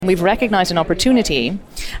We've recognized an opportunity,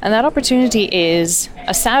 and that opportunity is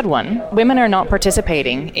a sad one. Women are not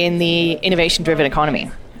participating in the innovation-driven economy.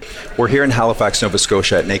 We're here in Halifax, Nova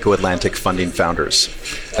Scotia at NACO Atlantic Funding Founders.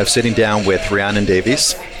 I'm sitting down with Rhiannon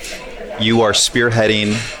Davies. You are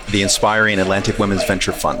spearheading the Inspiring Atlantic Women's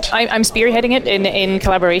Venture Fund. I'm spearheading it in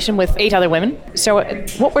collaboration with 8 other women. So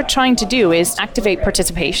what we're trying to do is activate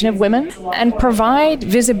participation of women and provide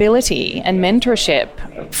visibility and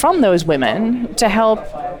mentorship from those women to help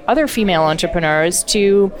other female entrepreneurs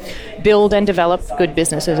to build and develop good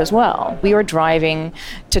businesses as well. We are driving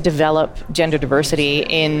to develop gender diversity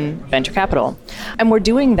in venture capital. And we're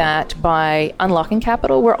doing that by unlocking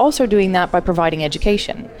capital. We're also doing that by providing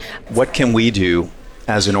education. What can we do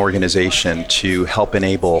as an organization to help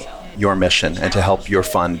enable your mission and to help your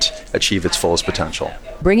fund achieve its fullest potential?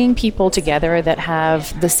 Bringing people together that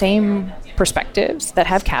have the same perspectives, that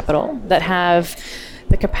have capital, that have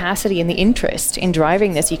the capacity and the interest in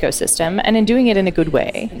driving this ecosystem and in doing it in a good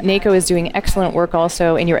way. NACO is doing excellent work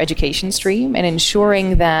also in your education stream and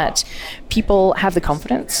ensuring that people have the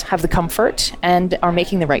confidence, have the comfort, and are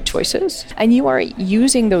making the right choices. And you are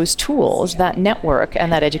using those tools, that network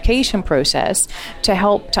and that education process to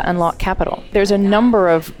help to unlock capital. There's a number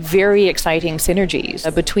of very exciting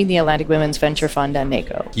synergies between the Atlantic Women's Venture Fund and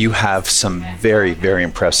NACO. You have some very, very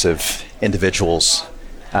impressive individuals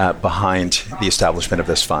behind the establishment of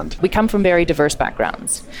this fund. We come from very diverse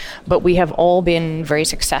backgrounds, but we have all been very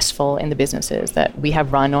successful in the businesses that we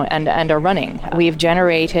have run and are running. We've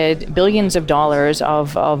generated billions of dollars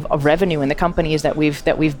of revenue in the companies that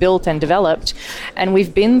we've built and developed, and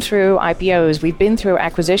we've been through IPOs, we've been through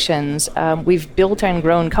acquisitions, we've built and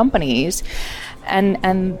grown companies.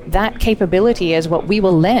 And that capability is what we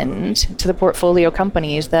will lend to the portfolio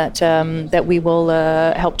companies that we will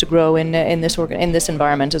help to grow in this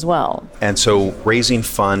environment as well. And so, raising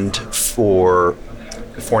fund for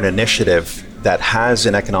an initiative that has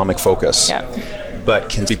an economic focus, but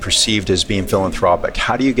can be perceived as being philanthropic.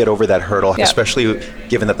 How do you get over that hurdle, especially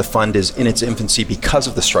given that the fund is in its infancy because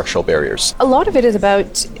of the structural barriers? A lot of it is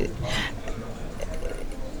about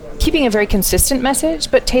keeping a very consistent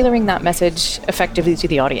message, but tailoring that message effectively to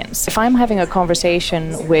the audience. If I'm having a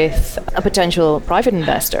conversation with a potential private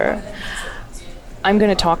investor, I'm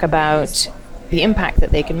going to talk about the impact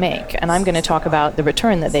that they can make, and I'm going to talk about the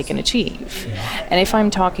return that they can achieve. And if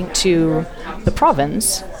I'm talking to the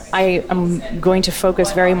province, I am going to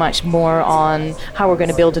focus very much more on how we're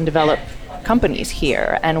going to build and develop companies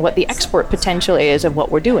here and what the export potential is of what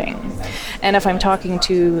we're doing. And if I'm talking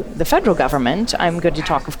to the federal government, I'm going to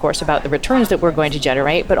talk, of course, about the returns that we're going to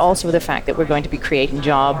generate, but also the fact that we're going to be creating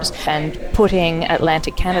jobs and putting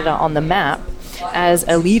Atlantic Canada on the map as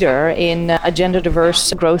a leader in a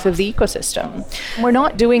gender-diverse growth of the ecosystem. We're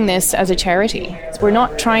not doing this as a charity. We're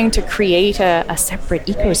not trying to create a separate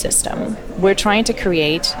ecosystem. We're trying to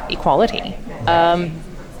create equality.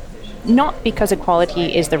 Not because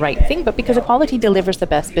equality is the right thing, but because equality delivers the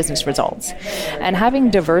best business results. And having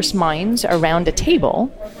diverse minds around a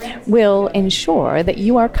table will ensure that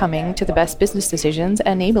you are coming to the best business decisions,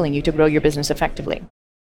 enabling you to grow your business effectively.